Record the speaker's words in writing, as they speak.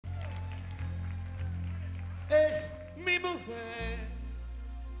es mi mujer.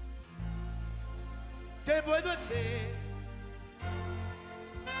 ¿Qué puedo hacer?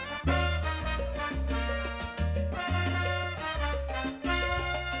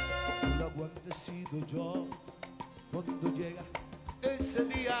 El aguante he sido yo cuando llega ese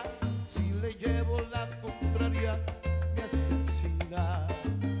día. Si le llevo la contraria, me asesina.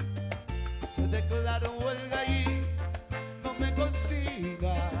 Se declaró huelga y no me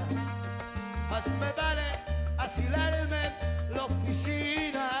consiga. Más me vale asilarme en la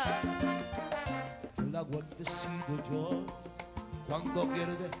oficina. El aguante he sido yo cuando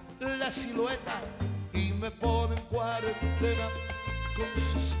pierde la silueta y me pone en cuarentena con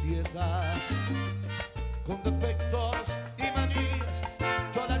sus viejas, con defectos y manías.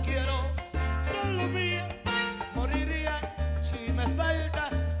 Yo la quiero solo mía, moriría si me falta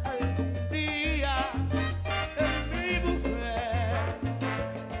algún día. Es mi mujer,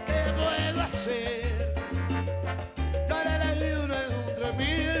 ¿qué puedo hacer? Yo la elegí una entre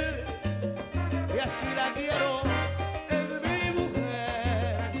mil y así la quiero. Es mi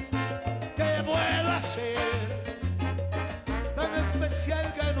mujer, ¿qué puedo hacer? Tan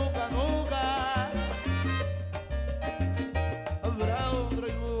especial que nunca, nunca habrá otra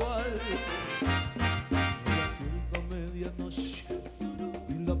igual. A medianoche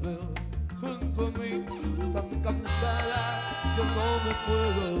y la veo junto a mí, tan cansada yo no me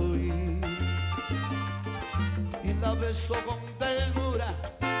puedo ir. Y la beso con ternura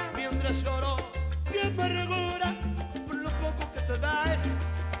mientras lloro y amargura por lo poco que te da es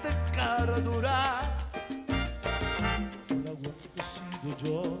de cara dura. El aguante he sido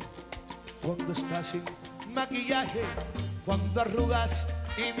yo cuando estás sin maquillaje, cuando arrugas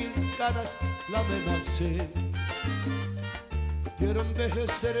y mil canas la amenacen. Quiero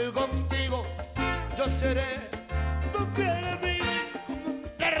envejecer contigo, yo seré tu fiel amigo, como un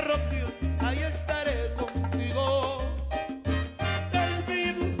perro fiel, ahí estaré contigo. Es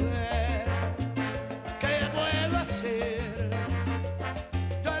mi mujer, ¿qué puedo hacer?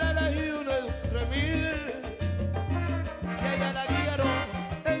 Yo la elegí una entre mil y a ella la quiero.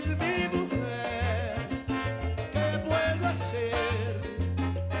 Es mi mujer, ¿qué puedo hacer?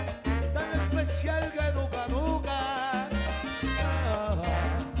 Tan especial que nunca, nunca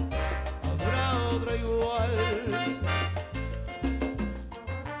habrá otra igual.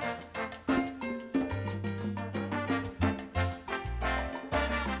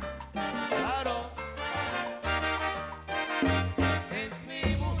 Claro, es mi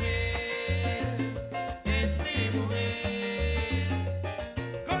mujer, es mi mujer.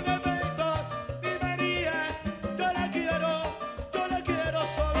 Con defectos y manías, yo la quiero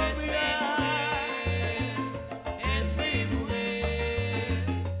solo mía. Es mi mujer,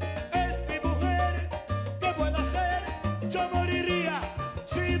 ¿qué puedo hacer? Yo moriría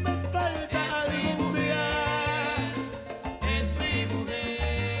si me falta algún día. Es mi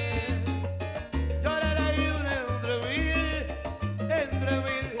mujer, yo la elegí una entre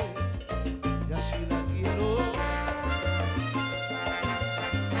mil, y así la quiero.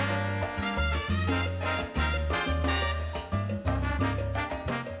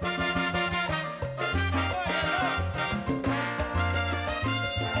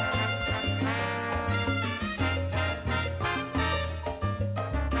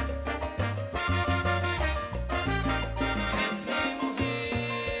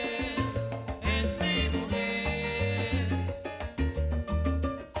 Es mi mujer,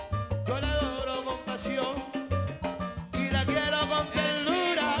 yo la adoro con pasión y la quiero con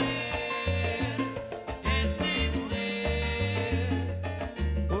ternura. Es mi mujer,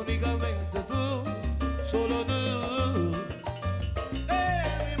 únicamente tú, solo tú.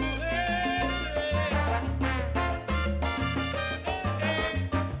 Es mi mujer,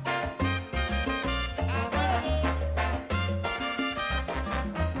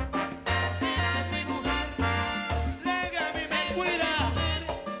 es mi mujer, la que a mí me cuida,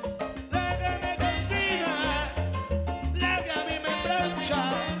 la que me cocina, la que a mí me plancha.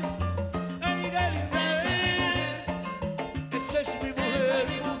 Ay, qué linda es, esa es mi mujer,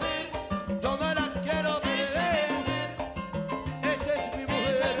 yo no la quiero perder.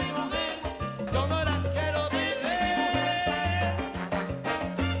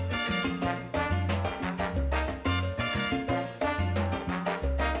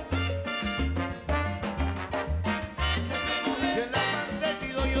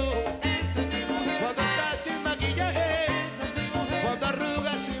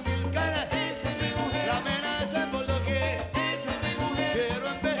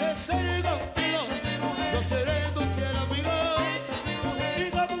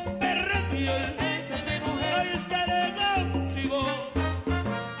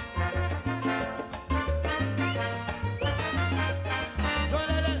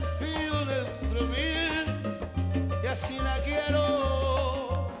 así la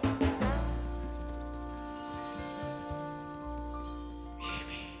quiero.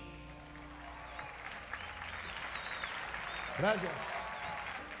 Gracias.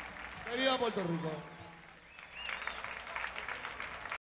 Que viva Puerto Rico.